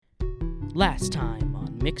Last time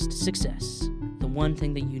on Mixed Success, the one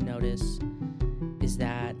thing that you notice is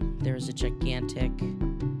that there is a gigantic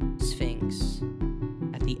sphinx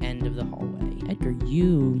at the end of the hallway. Edgar,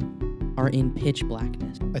 you are in pitch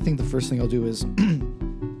blackness. I think the first thing I'll do is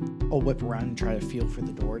I'll whip around and try to feel for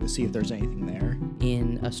the door to see if there's anything there.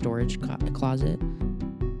 In a storage closet.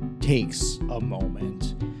 Takes a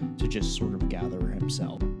moment to just sort of gather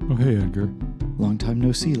himself. Oh, hey, Edgar. Long time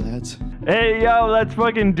no see, lads. Hey, yo, let's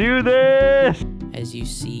fucking do this! As you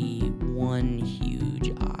see one huge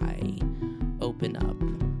eye open up,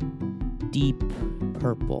 deep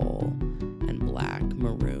purple and black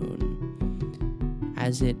maroon.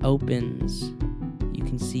 As it opens, you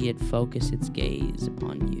can see it focus its gaze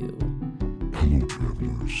upon you. Hello,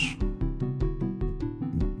 travelers.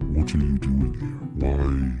 What are you doing here? Why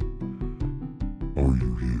are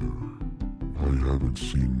you here? I haven't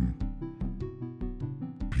seen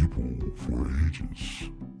people for ages.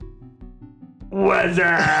 What's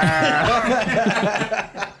up?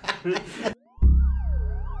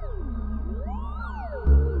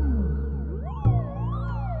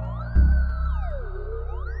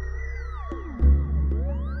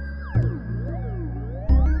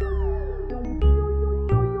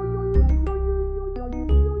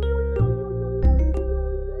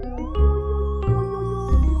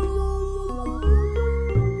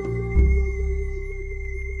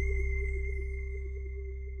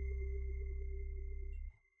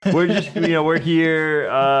 We're just, we're here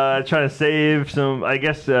trying to save some, I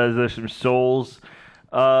guess there's some souls,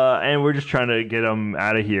 and we're just trying to get them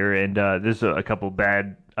out of here. And there's a couple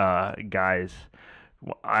bad guys.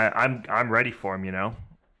 I'm ready for them,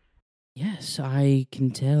 Yes, I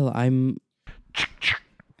can tell. I'm...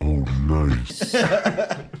 Oh, nice.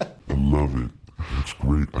 I love it. It's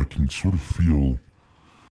great. I can sort of feel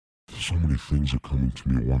so many things are coming to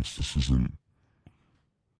me at once. This isn't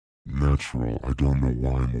natural. I don't know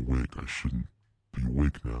why I'm awake. I shouldn't be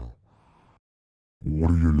awake now.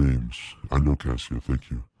 What are your names? I know, Cassio.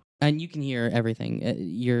 Thank you. And you can hear everything.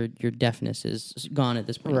 Your deafness is gone at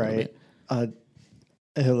this point. Right.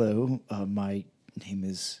 Hello. My name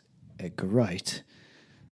is Edgar Wright.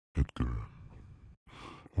 Edgar.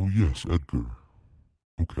 Oh, yes, Edgar.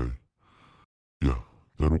 Okay. Yeah,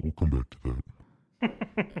 we'll come back to that.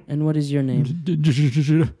 And what is your name?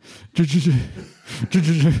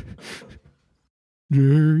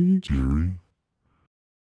 Jerry?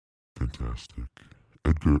 Fantastic.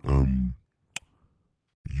 Edgar,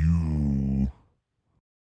 you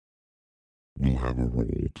will have a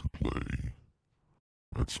role to play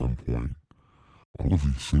at some point. All of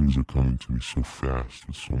these things are coming to me so fast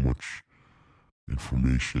with so much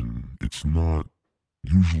information. It's not,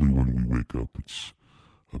 usually when we wake up, it's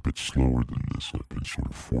a bit slower than this. I've been sort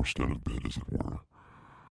of forced out of bed, as it were.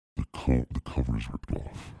 The cover's ripped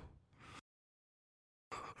off.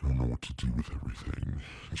 I don't know what to do with everything.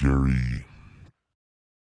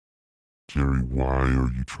 Jerry, why are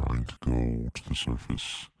you trying to go to the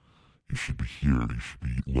surface? You should be here. You should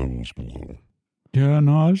be levels below. Yeah,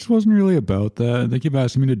 no, I just wasn't really about that. They keep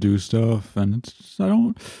asking me to do stuff, and it's just, I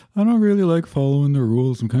don't really like following the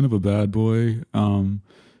rules. I'm kind of a bad boy. I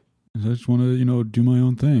just want to, do my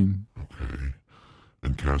own thing. Okay.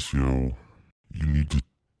 And Cassio, you need to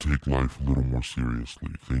take life a little more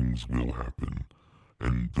seriously. Things will happen.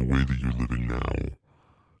 And the way that you're living now,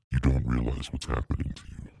 you don't realize what's happening to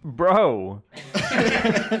you. Bro.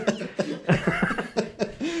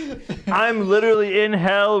 I'm literally in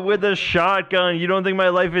hell with a shotgun. You don't think my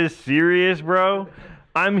life is serious, bro?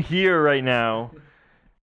 I'm here right now.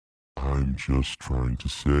 I'm just trying to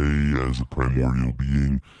say, as a primordial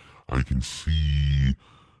being, I can see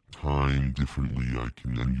time differently.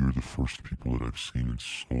 And you're the first people that I've seen in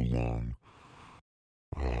so long.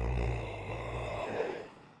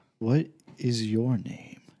 What is your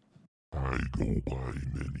name? I go by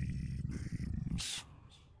many names.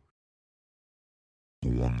 The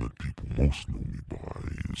one that people most know me by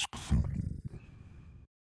is Cthulhu.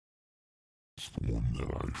 It's the one that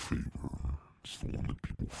I favor. It's the one that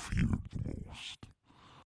people feared the most.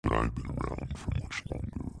 But I've been around for much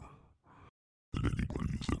longer than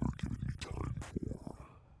anybody has ever given me time for.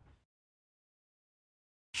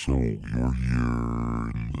 So you're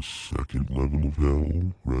here in the second level of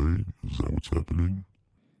hell, right? Is that what's happening?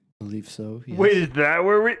 I believe so, yes. Wait, is that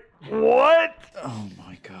where we... What? Oh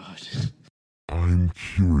my god. I'm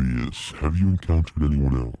curious. Have you encountered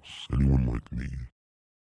anyone else? Anyone like me?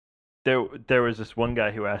 There was this one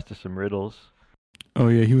guy who asked us some riddles. Oh,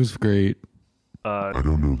 yeah, he was great. I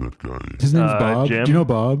don't know that guy. His name's Bob. Jim? Do you know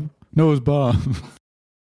Bob? No, it was Bob.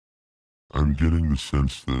 I'm getting the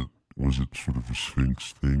sense that was it sort of a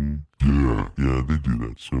Sphinx thing? Yeah, they do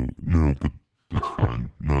that. So no, but that's fine.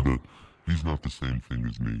 He's not the same thing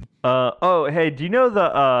as me. Oh, hey, do you know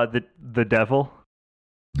the devil?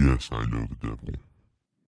 Yes, I know the devil.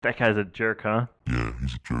 That guy's a jerk, huh? Yeah,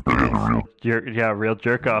 he's a jerk off. Real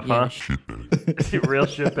jerk off, Yeah, huh? Shitbag. Real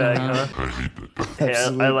shitbag, Uh-huh. huh? I hate that guy. Hey, I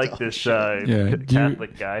Absolute like dog this shit. Yeah,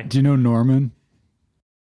 Catholic guy. Do you know Norman?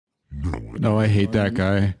 No, No, I hate that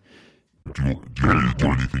guy. do you do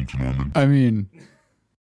anything to Norman? I mean,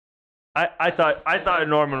 I thought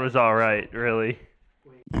Norman was all right, really.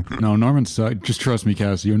 Okay. no, Norman sucks. Just trust me,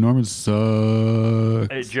 Cassie. Norman sucks.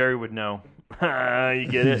 Hey, Jerry would know. You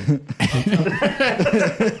get it?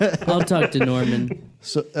 I'll talk to Norman.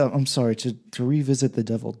 So I'm sorry to revisit the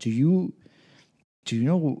devil. Do you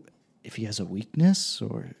know if he has a weakness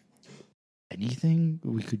or anything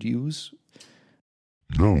we could use?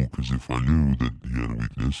 No, because if I knew that he had a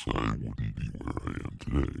weakness, I wouldn't be where I am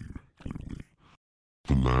today, clearly.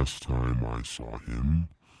 The last time I saw him,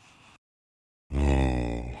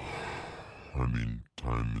 I mean,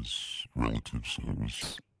 time is relative, so it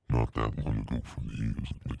was not that long ago for me. It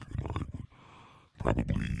was like an eye, but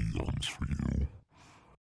probably eons for you.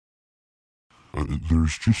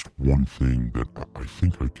 There's just one thing that I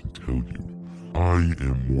think I can tell you. I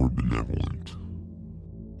am more benevolent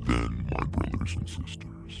than my brothers and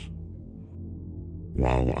sisters.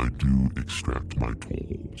 While I do extract my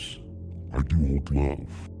tolls, I do hold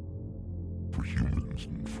love for humans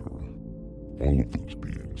and for all of those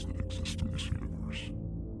beings that exist in this universe.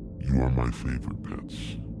 You are my favorite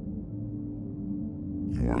pets.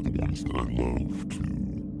 You are the ones that I love to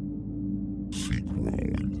see grow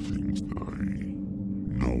into things that I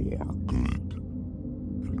know are good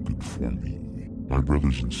and good for me. My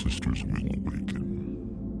brothers and sisters will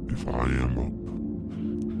awaken. If I am up,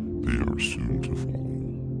 they are soon to follow.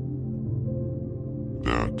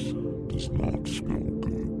 That does not spell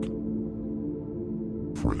good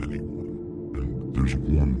for anyone. And there's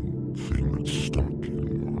one thing that's stuck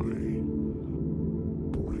in my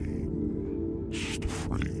brain. Just a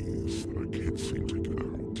phrase that I can't seem to get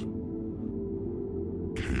out.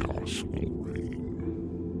 Chaos will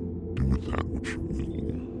reign. Do with that what you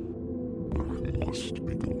will, but I must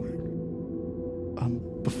be going.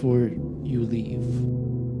 Before you leave,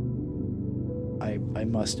 I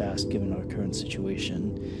must ask, given our current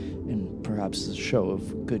situation, and perhaps as a show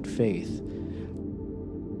of good faith,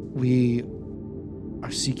 we are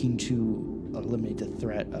seeking to eliminate the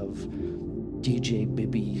threat of DJ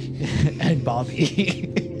Bibby and Bobby.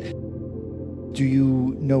 Do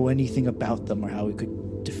you know anything about them or how we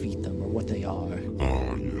could defeat them or what they are?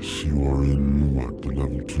 Yes, you are in, what, the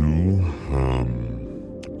level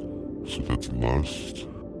 2? So that's Lust.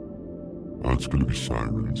 It's gonna be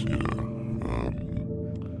Sirens, yeah.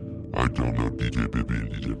 I don't know DJ Bibby and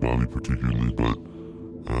DJ Bobby particularly, but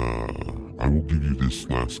I will give you this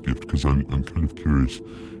last gift because I'm kind of curious.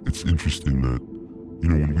 It's interesting that,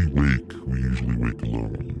 when we wake, we usually wake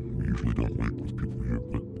alone. We usually don't wake with people here,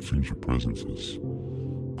 but it seems your presence has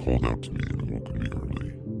called out to me and woken me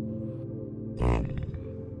early.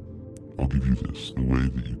 I'll give you this, the way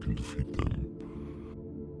that you can defeat them.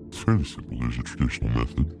 It's fairly simple. There's a traditional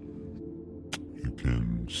method. You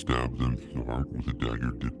can stab them through the heart with a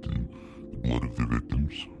dagger dipped in the blood of their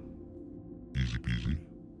victims. Easy peasy.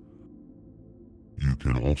 You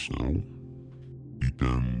can also beat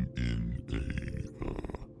them in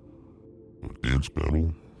a dance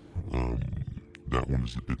battle. That one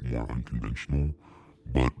is a bit more unconventional,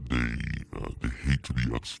 but they hate to be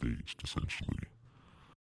upstaged, essentially.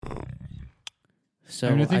 So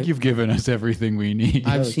I think you've given us everything we need.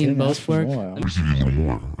 I've Yeah, seen can't both ask for work. more. I'll give you a little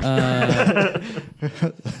more.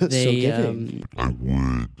 They giving. I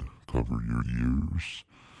would cover your ears.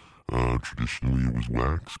 Traditionally it was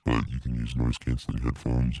wax, but you can use noise-canceling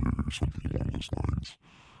headphones or something along those lines.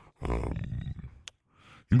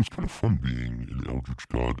 It's kind of fun being an Eldritch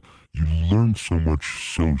God. You learn so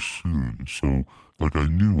much so soon. So, I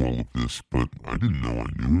knew all of this, but I didn't know I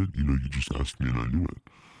knew it. You just asked me and I knew it.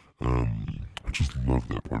 I just love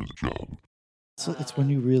that part of the job. So it's when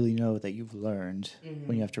you really know that you've learned,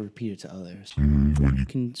 when you have to repeat it to others. When you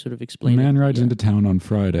can sort of A explain man it. rides Yeah, into town on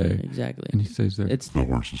Friday, exactly. and he says there, It's the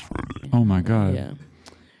horse is Friday. oh my God. yeah.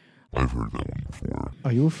 I've heard that one before.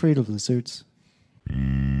 Are you afraid of lizards?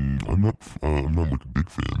 I'm not like a big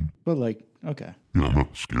fan. But okay. Yeah, I'm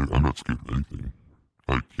not scared. I'm not scared of anything.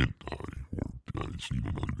 I can't die or die, so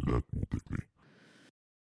not even that will take me.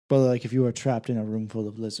 But if you were trapped in a room full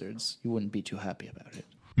of lizards, you wouldn't be too happy about it.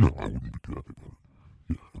 No, I wouldn't be too happy about it.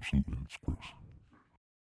 Yeah, absolutely. It's gross.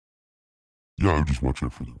 Yeah, I would just watch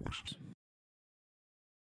out for their voices.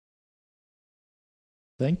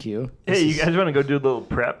 Thank you. Hey, you guys want to go do a little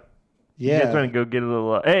prep? Yeah. You guys want to go get a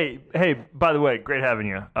little... hey, by the way, great having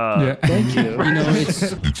you. Yeah. Thank you.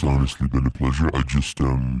 It's honestly been a pleasure. I just,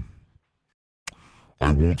 I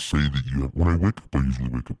won't say that you have... When I wake up, I usually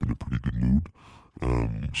wake up in a pretty good mood.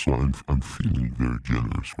 So I'm feeling very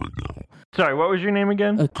generous right now. Sorry, what was your name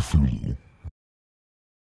again? Cthulhu.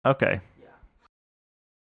 Okay.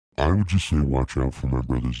 I would just say watch out for my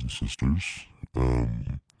brothers and sisters.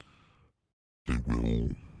 They will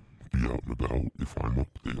be out and about. If I'm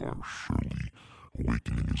up, they are surely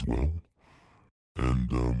awakening as well.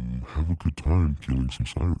 And have a good time killing some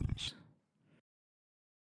sirens.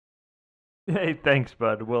 Hey, thanks,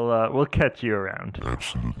 bud. We'll catch you around.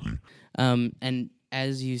 Absolutely. And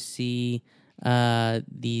as you see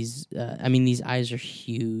these eyes are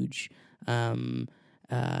huge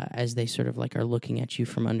as they sort of like are looking at you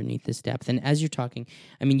from underneath this depth. And as you're talking,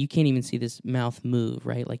 I mean, you can't even see this mouth move,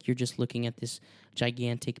 right? Like you're just looking at this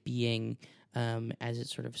gigantic being as it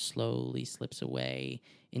sort of slowly slips away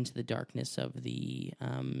into the darkness of the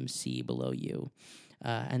sea below you.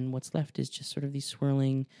 And what's left is just sort of these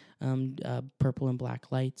swirling purple and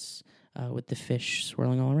black lights with the fish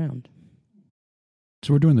swirling all around.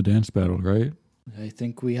 So we're doing the dance battle, right? I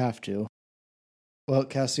think we have to. Well,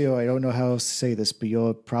 Cassio, I don't know how else to say this, but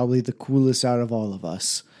you're probably the coolest out of all of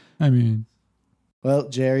us. I mean... Well,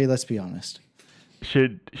 Jerry, let's be honest.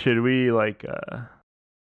 Should we like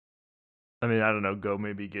I mean, I don't know, go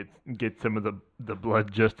maybe get some of the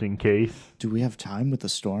blood just in case? Do we have time with the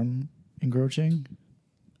storm encroaching?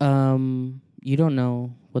 You don't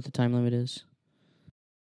know what the time limit is.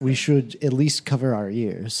 We should at least cover our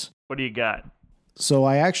ears. What do you got? So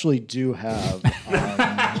I actually do have...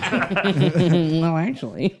 Well,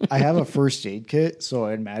 actually. I have a first aid kit, so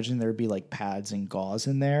I imagine there'd be like pads and gauze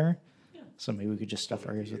in there. So maybe we could just stuff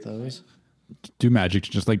our ears with those. Do magic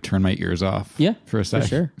to just like turn my ears off. Yeah, for a sec. for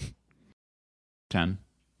sure. 10.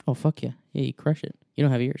 Oh, fuck yeah. Yeah, you crush it. You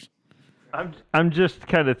don't have ears. I'm just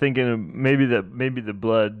kind of thinking of maybe the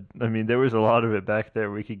blood. I mean, there was a lot of it back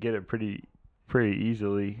there. We could get it pretty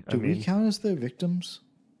easily. Do we count as the victims?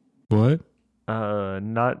 What?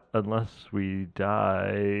 Not unless we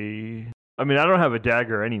die. I mean, I don't have a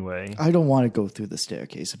dagger anyway. I don't want to go through the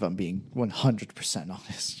staircase if I'm being 100%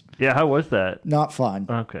 honest. Yeah, how was that? Not fun.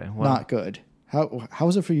 Okay, well. Not good. How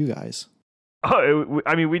was it for you guys? Oh,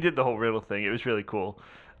 I mean, we did the whole riddle thing. It was really cool.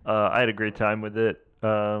 I had a great time with it.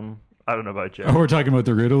 I don't know about you. Oh, we're talking about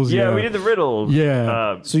the riddles? Yeah, we did the riddles.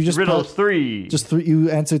 Yeah. So you just riddles 3. Just 3. You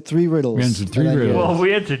answered 3 riddles. We answered 3 And then you- riddles. Well,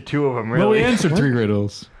 we answered 2 of them, really. Well, we answered 3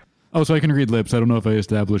 riddles. Oh, so I can read lips. I don't know if I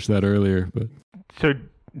established that earlier, but So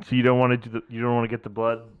you don't want to you don't want to get the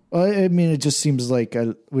blood? Well, I mean, it just seems like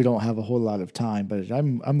we don't have a whole lot of time, but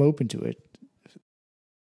I'm open to it.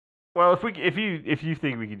 Well, if you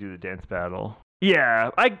think we could do the dance battle, yeah,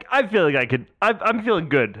 I feel like I could. I'm feeling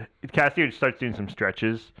good. Cassio starts doing some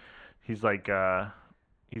stretches. He's like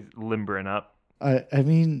he's limbering up. I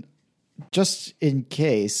mean, just in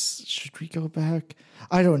case, should we go back?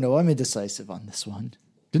 I don't know. I'm indecisive on this one.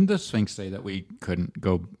 didn't the Sphinx say that we couldn't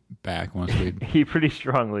go back once we... He pretty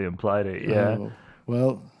strongly implied it. Yeah. Oh,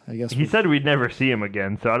 well, I guess He said we'd never see him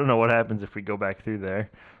again, so I don't know what happens if we go back through there.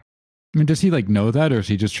 I mean, does he like know that, or is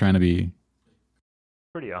he just trying to be...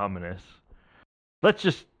 Pretty ominous. Let's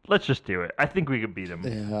just do it. I think we could beat him.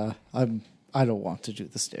 Yeah, I don't want to do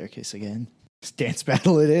the staircase again. Dance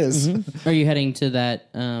battle it is. Mm-hmm. Are you heading to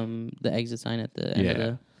that the exit sign at the end of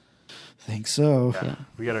the... Think so. Yeah.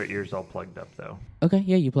 We got our ears all plugged up though. Okay,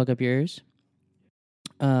 yeah, you plug up your ears.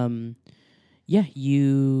 Yeah,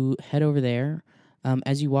 you head over there.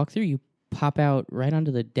 As you walk through, you pop out right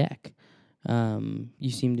onto the deck.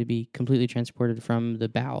 You seem to be completely transported from the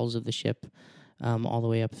bowels of the ship all the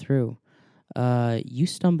way up through. You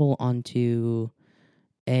stumble onto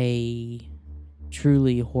a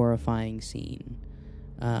truly horrifying scene.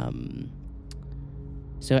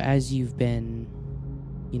 So as you've been,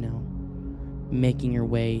 making your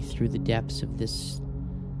way through the depths of this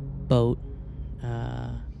boat,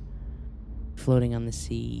 floating on the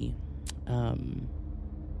sea,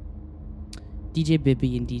 DJ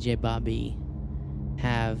Bibby and DJ Bobby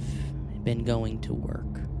have been going to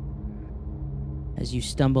work. As you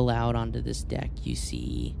stumble out onto this deck, you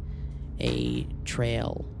see a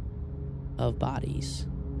trail of bodies,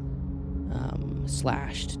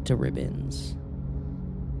 slashed to ribbons,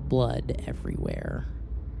 blood everywhere.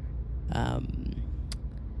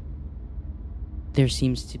 There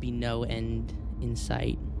seems to be no end in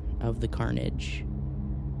sight of the carnage.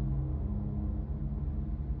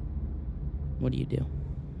 What do you do?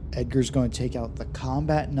 Edgar's going to take out the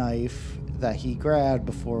combat knife that he grabbed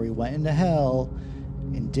before he went into hell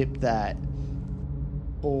and dip that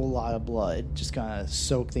whole lot of blood, just kind of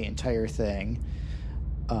soak the entire thing.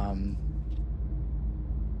 And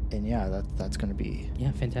yeah, that's going to be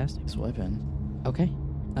Yeah, fantastic. his weapon. Okay.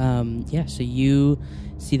 Yeah, so you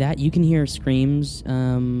see that. You can hear screams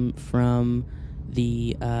from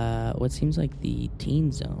the what seems like the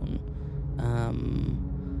teen zone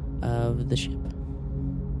of the ship.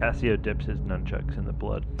 Cassio dips his nunchucks in the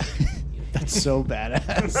blood. That's so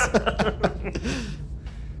badass.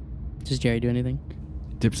 Does Jerry do anything?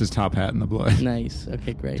 Dips his top hat in the blood. Nice.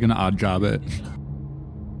 Okay, great. He's gonna odd job it.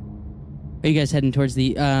 Are you guys heading towards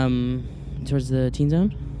the teen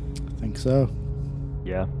zone? I think so.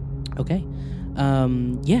 Yeah. Okay.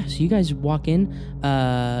 Yeah, so you guys walk in.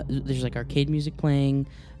 There's like arcade music playing.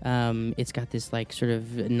 It's got this like sort of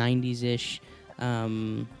 90s-ish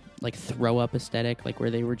like throw up aesthetic, like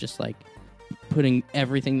where they were just like putting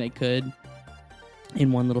everything they could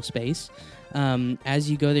in one little space. As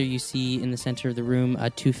you go there, you see in the center of the room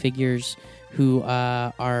two figures who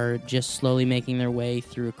are just slowly making their way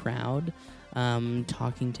through a crowd,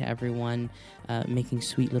 talking to everyone, making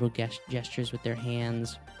sweet little gestures with their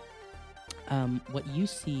hands. What you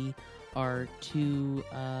see are two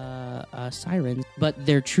sirens, but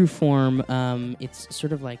their true form, it's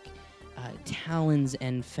sort of like talons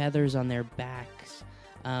and feathers on their backs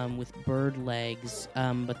with bird legs,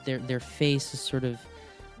 but their face is sort of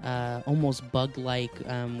almost bug-like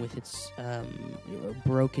with its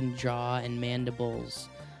broken jaw and mandibles.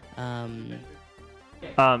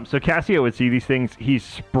 So Cassio would see these things. He's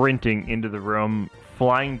sprinting into the room,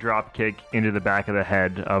 flying drop kick into the back of the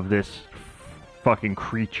head of this fucking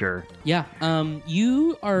creature. Yeah,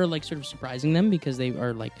 you are like sort of surprising them because they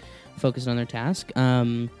are like focused on their task.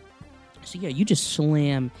 So yeah, you just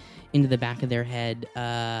slam into the back of their head.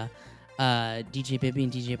 DJ Bibby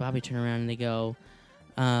and DJ Bobby turn around and they go,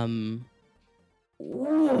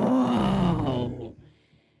 "Whoa,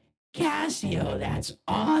 Cassio, that's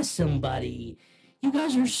awesome, buddy. You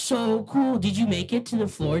guys are so cool. Did you make it to the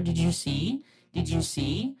floor? Did you see?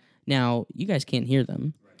 Now, you guys can't hear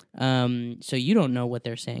them. So you don't know what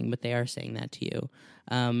they're saying, but they are saying that to you.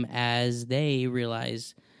 As they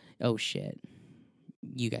realize, oh shit,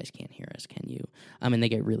 you guys can't hear us, can you? And they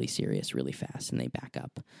get really serious really fast and they back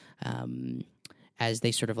up. As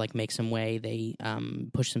they sort of like make some way, they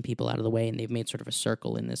push some people out of the way and they've made sort of a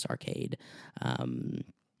circle in this arcade.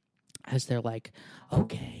 As they're like,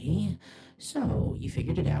 okay, so you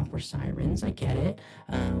figured it out. We're sirens. I get it.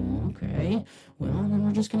 Okay. Well, then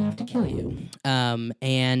we're just going to have to kill you.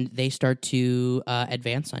 And they start to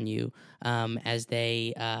advance on you as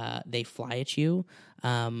they fly at you.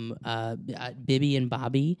 Bibby and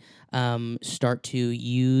Bobby start to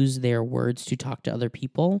use their words to talk to other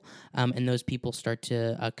people, and those people start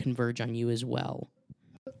to converge on you as well.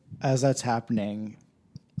 As that's happening,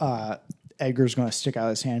 Edgar's going to stick out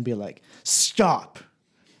his hand and be like, "Stop!"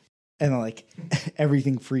 And like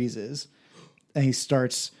everything freezes, and he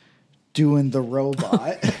starts doing the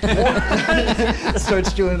robot.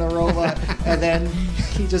 And then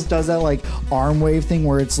he just does that like arm wave thing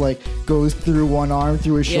where it's like goes through one arm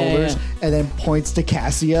through his shoulders and then points to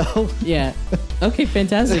Cassio. Yeah. Okay,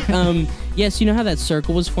 fantastic. Yes, you know how that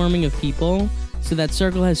circle was forming of people? So that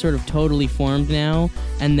circle has sort of totally formed now,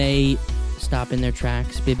 and they stop in their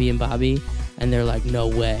tracks, Bibby and Bobby, and they're like, no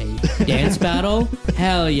way. Dance battle?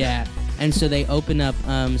 Hell yeah. And so they open up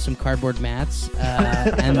some cardboard mats,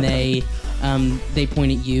 and they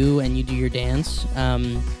point at you, and you do your dance,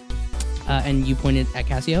 and you point it at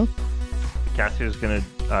Cassio. Cassio's gonna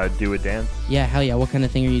do a dance. Yeah, hell yeah. What kind of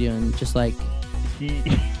thing are you doing? Just like...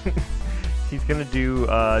 He's gonna do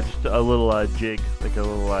just a little jig, like a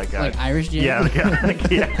little guy. Like Irish jig? Yeah,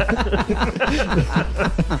 yeah.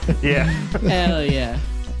 Yeah. Hell yeah.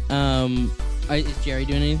 Is Jerry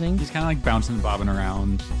doing anything? He's kind of like bouncing and bobbing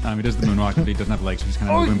around. He does the moonwalk, but he doesn't have legs, so he's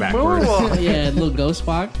kind of moving backwards. Yeah, a little ghost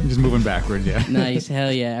walk. Just moving backwards, yeah. Nice,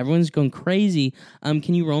 hell yeah. Everyone's going crazy.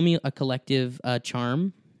 Can you roll me a collective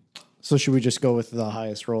charm? So should we just go with the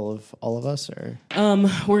highest roll of all of us, or?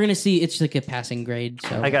 We're gonna see. It's like a passing grade.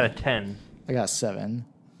 So I got a 10. I got 7.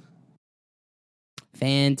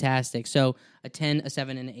 Fantastic. So a 10, a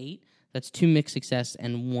 7, and an 8. That's 2 mixed success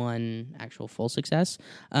and 1 actual full success.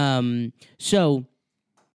 So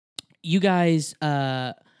you guys,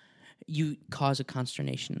 you cause a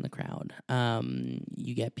consternation in the crowd.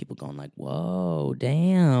 You get people going like, whoa,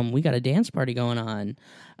 damn, we got a dance party going on.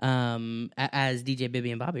 As DJ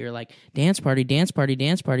Bibby and Bobby are like, dance party, dance party,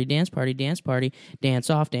 dance party, dance party, dance party, dance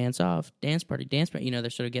off, dance party, dance party. You know, they're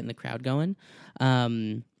sort of getting the crowd going.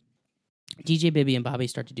 DJ Bibby and Bobby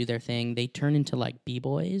start to do their thing. They turn into like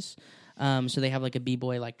B-boys. So they have like a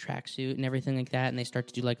b-boy like tracksuit and everything like that, and they start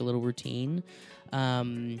to do like a little routine. Let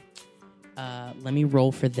me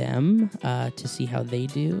roll for them to see how they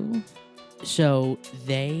do. So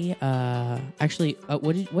they actually,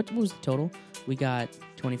 what was the total? We got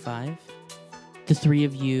 25. The three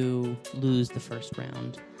of you lose the first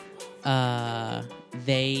round.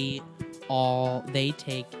 They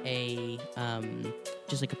take a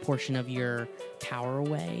just like a portion of your power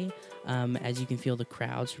away, as you can feel the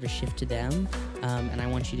crowd sort of shift to them, and I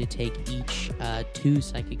want you to take each 2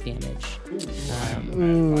 psychic damage.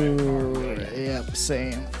 Yep,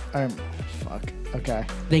 same. Fuck. Okay.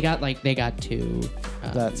 They got 2.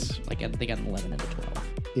 That's they got an 11 and a 12.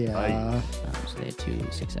 yeah. So they had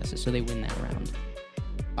 2 successes, so they win that round.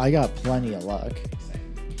 I got plenty of luck.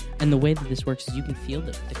 And the way that this works is you can feel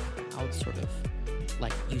the crowd sort of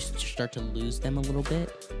like you start to lose them a little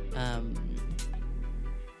bit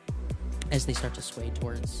as they start to sway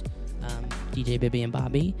towards DJ Bibby and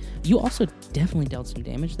Bobby. You also definitely dealt some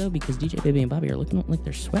damage though, because DJ Bibby and Bobby are looking like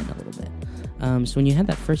they're sweating a little bit. So when you had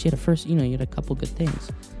that first, you had a couple good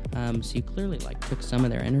things. So you clearly took some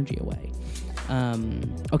of their energy away.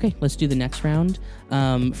 Okay, let's do the next round.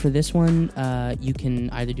 For this one, you can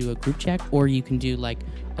either do a group check or you can do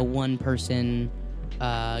a one person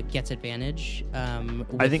gets advantage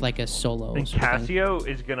with a solo. I think sort of thing. Cassio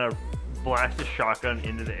is gonna blast a shotgun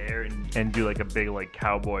into the air and do a big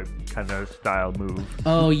cowboy kind of style move.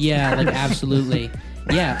 Oh yeah, absolutely.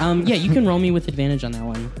 Yeah, you can roll me with advantage on that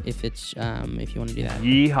one if it's if you want to do that.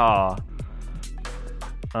 Yeehaw.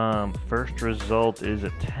 First result is a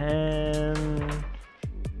 10.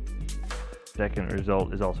 Second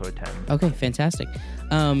result is also a 10. Okay, fantastic.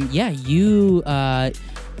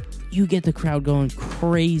 You get the crowd going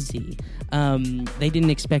crazy. They didn't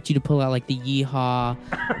expect you to pull out the yeehaw,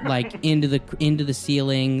 into the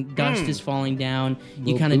ceiling. Dust is falling down.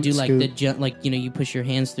 You kind of do the jump, you push your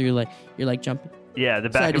hands through, you're jumping. Yeah, the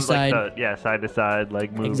back of side. Side to side,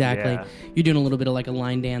 move. Exactly. Yeah. You're doing a little bit of a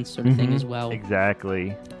line dance sort of thing as well.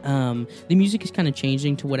 Exactly. The music is kind of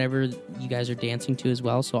changing to whatever you guys are dancing to as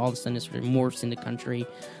well. So all of a sudden it sort of morphs into country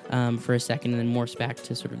for a second, and then morphs back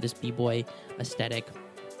to sort of this b-boy aesthetic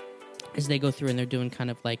as they go through, and they're doing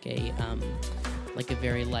kind of a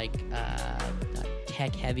very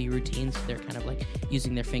tech heavy routine. So they're kind of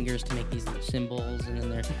using their fingers to make these little symbols, and then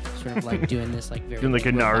they're sort of doing this very doing a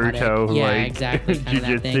robotic, Naruto exactly kind of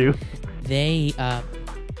that jiu-jitsu. thing. They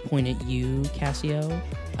point at you, Cassio,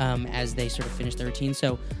 as they sort of finish their routine.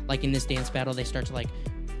 So in this dance battle, they start to sort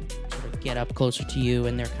of get up closer to you,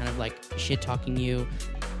 and they're kind of shit talking you.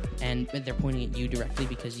 And they're pointing at you directly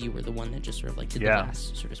because you were the one that just sort of did the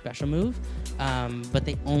last sort of special move. But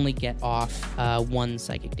they only get off 1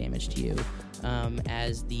 psychic damage to you,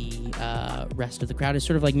 as the rest of the crowd is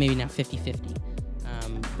sort of maybe now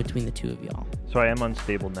 50-50 between the two of y'all. So I am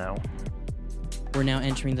unstable now. We're now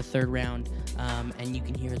entering the 3rd round, and you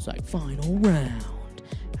can hear it's final round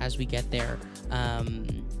as we get there.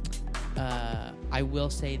 I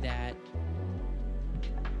will say that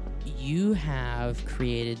you have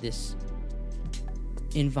created this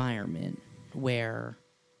environment where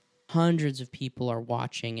hundreds of people are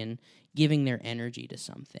watching and giving their energy to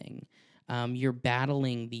something. You're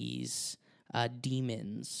battling these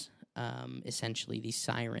demons, essentially these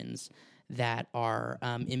sirens that are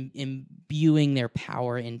imbuing their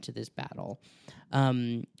power into this battle.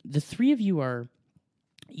 The 3 of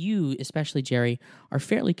you, especially Jerry, are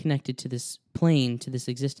fairly connected to this plane, to this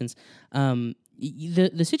existence.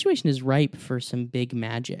 The situation is ripe for some big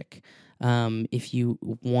magic. If you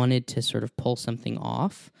wanted to sort of pull something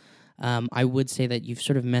off, I would say that you've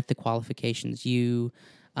sort of met the qualifications. You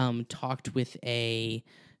talked with a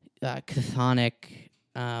chthonic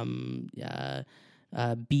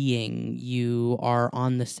being. You are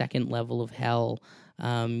on the 2nd level of hell.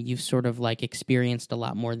 You've sort of experienced a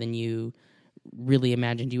lot more than you really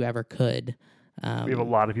imagined you ever could. We have a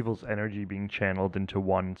lot of people's energy being channeled into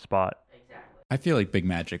one spot. I feel like big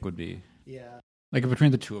magic would be. Yeah.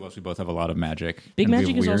 Between the two of us, we both have a lot of magic. Big It'd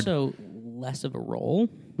be magic is weird. also less of a role.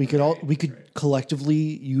 We could collectively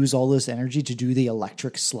use all this energy to do the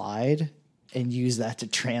electric slide and use that to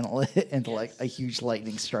channel it into a huge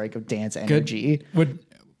lightning strike of dance energy. I don't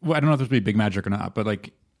know if this would be big magic or not, but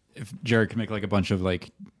if Jared can make a bunch of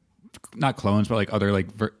not clones, but other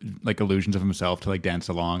illusions of himself to dance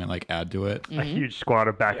along and add to it. A huge squad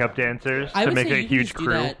of backup dancers I to would make say a you can huge just do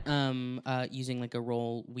crew. that using a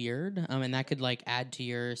roll weird, and that could add to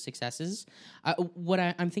your successes. What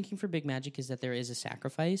I'm thinking for big magic is that there is a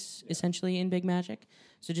sacrifice essentially in big magic.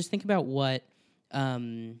 So just think about what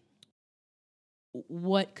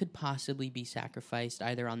could possibly be sacrificed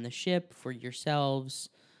either on the ship for yourselves,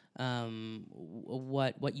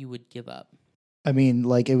 what you would give up. I mean,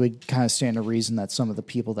 like, it would kind of stand to reason that some of the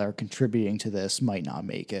people that are contributing to this might not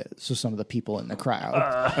make it. So some of the people in the crowd.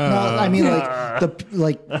 No, I mean,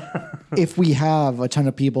 if we have a ton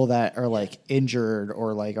of people that are like injured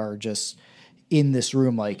or like are just in this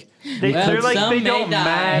room, like they're like some they may don't die.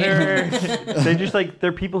 matter. They're just like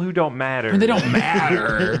they're people who don't matter. I mean, they don't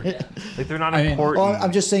matter. Like they're not I mean, important. well,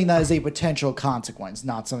 I'm just saying that as a potential consequence,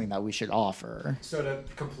 not something that we should offer. So to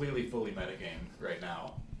completely fully metagame right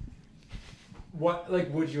now, what like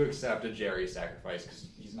would you accept a Jerry sacrifice because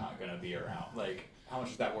he's not going to be around? Like, how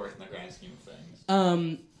much is that worth in the grand scheme of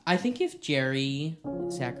things? I think if Jerry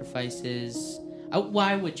sacrifices,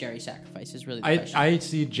 why would Jerry sacrifice? Is really the question. I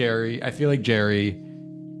see Jerry. I feel like Jerry.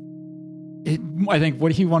 I think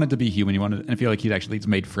what he wanted to be human. He wanted, and I feel like he's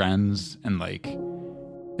made friends and like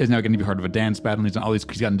is now going to be part of a dance battle. And he's done all these.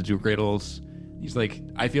 He's gotten to do riddles. He's like,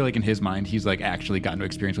 I feel like in his mind, he's like actually gotten to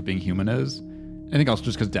experience what being human is. I think also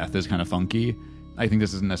just because death is kind of funky. I think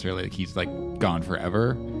this isn't necessarily like he's like gone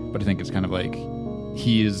forever, but I think it's kind of like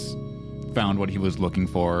he's found what he was looking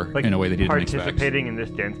for like in a way that he didn't expect. Participating in this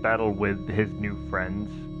dance battle with his new friends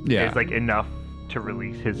is like enough to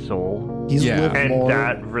release his soul. He's lived And more.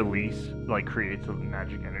 that release like creates a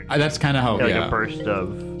magic energy. That's kind of how like a burst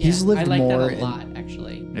of. He's lived I like more that a lot,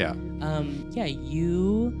 actually. Yeah.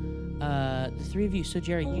 You, the three of you. So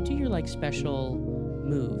Jerry, you do your like special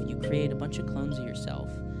move. You create a bunch of clones of yourself.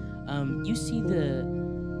 You see the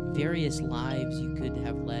various lives you could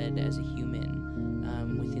have led as a human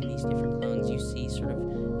within these different clones. You see sort of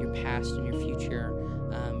your past and your future.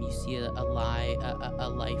 You see a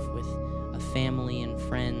life with a family and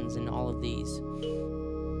friends and all of these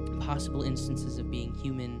possible instances of being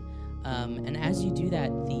human. And as you do that,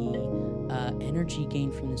 the energy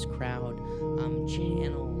gained from this crowd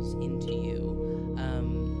channels into you.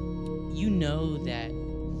 You know that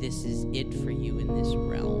this is it for you in this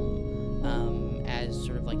realm, as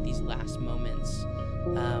sort of like these last moments.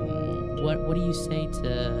 What do you say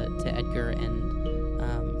to Edgar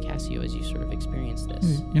and Cassio as you sort of experience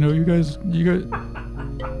this? You know, you guys.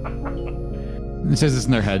 It says this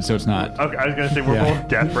in their head, so it's not. Okay, I was gonna say we're both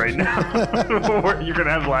deaf right now. You're gonna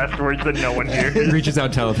have last words that no one hears. It reaches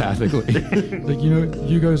out telepathically. Like, you know,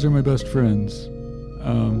 you guys are my best friends.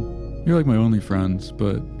 You're like my only friends,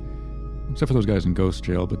 but except for those guys in Ghost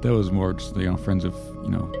Jail, but that was more just, you know, friends of, you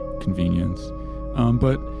know, convenience.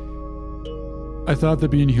 But I thought that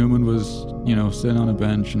being human was, you know, sitting on a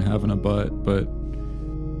bench and having a butt, but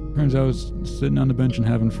turns out I was sitting on the bench and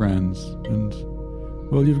having friends, and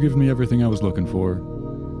well, you've given me everything I was looking for.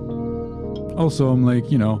 Also, I'm like,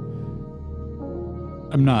 you know,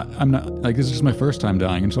 I'm not like, this is just my first time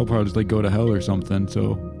dying, and so I'll probably just like go to hell or something,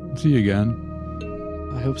 so see you again.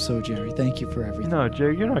 I hope so, Jerry. Thank you for everything. No,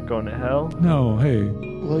 Jerry, you're not going to hell. No, hey,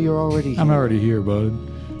 Well, you're already here. I'm already here, bud.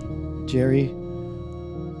 Jerry,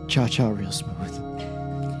 cha-cha real smooth.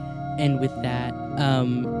 And with that,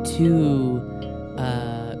 two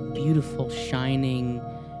beautiful, shining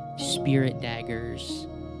spirit daggers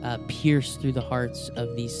pierce through the hearts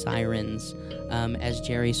of these sirens as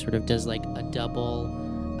Jerry sort of does like a double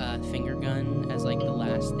finger gun as like the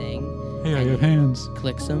last thing. Hey, I And have hands.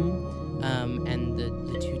 clicks them, and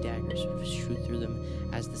the two daggers sort of shoot through them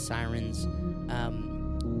as the sirens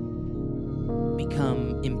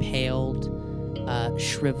become impaled,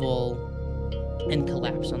 shrivel, and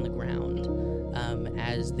collapse on the ground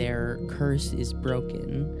as their curse is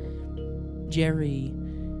broken. Jerry,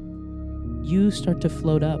 you start to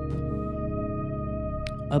float up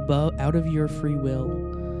above, out of your free will,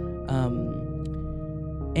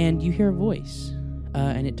 and you hear a voice,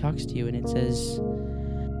 and it talks to you, and it says,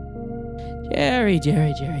 Jerry,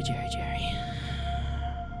 Jerry, Jerry, Jerry, Jerry.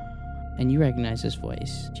 And you recognize this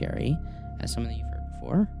voice, Jerry, as something that you've heard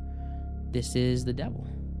before. This is the devil.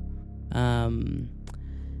 And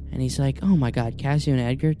he's like, oh my God, Cassio and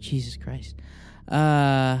Edgar? Jesus Christ.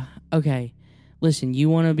 Okay. Listen, you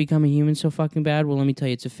want to become a human so fucking bad? Well, let me tell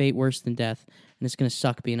you, it's a fate worse than death, and it's going to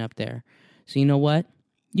suck being up there. So you know what?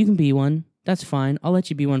 You can be one. That's fine. I'll let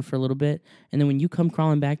you be one for a little bit. And then when you come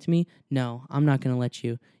crawling back to me, no, I'm not going to let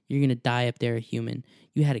you. You're going to die up there a human.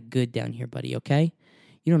 You had it good down here, buddy, okay?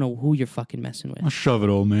 You don't know who you're fucking messing with. I'll shove it,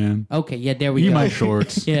 old man. Okay, yeah, there we Eat go. my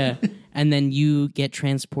shorts. Yeah. And then you get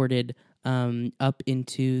transported up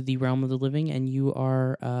into the realm of the living, and you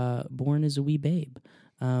are born as a wee babe.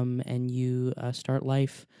 And you start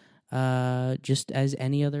life just as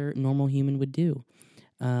any other normal human would do.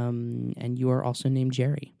 And you are also named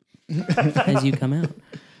Jerry as you come out.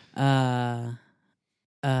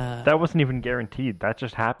 That wasn't even guaranteed. That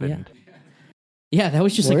just happened. Yeah, that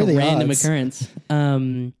was just What like are a the random odds? occurrence.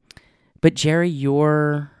 But Jerry,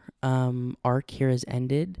 your arc here has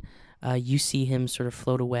ended. You see him sort of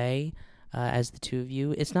float away as the two of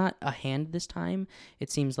you. It's not a hand this time. It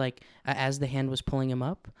seems like as the hand was pulling him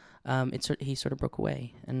up, he sort of broke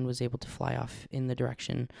away and was able to fly off in the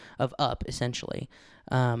direction of up, essentially,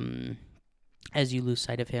 as you lose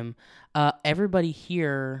sight of him. Everybody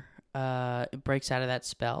here breaks out of that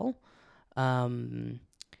spell, and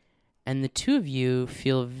the two of you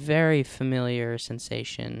feel a very familiar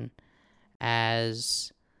sensation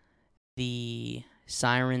as the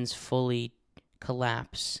sirens fully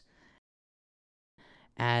collapse,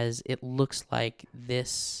 as it looks like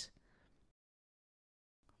this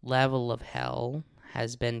level of hell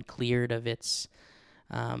has been cleared of its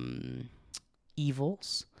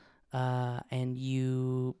evils, and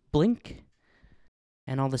you blink,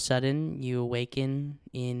 and all of a sudden you awaken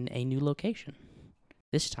in a new location.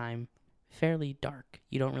 This time, fairly dark.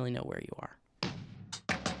 You don't really know where you are.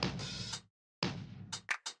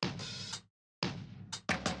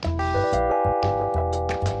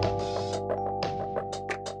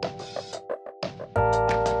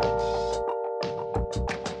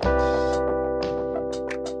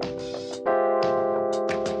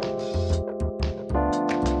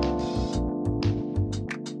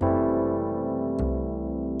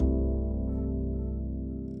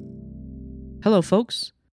 Hello,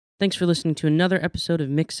 folks. Thanks for listening to another episode of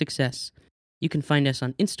Mixed Success. You can find us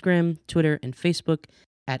on Instagram, Twitter, and Facebook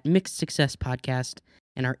at Mixed Success Podcast,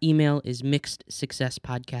 and our email is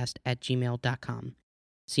mixedsuccesspodcast@gmail.com.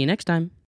 See you next time.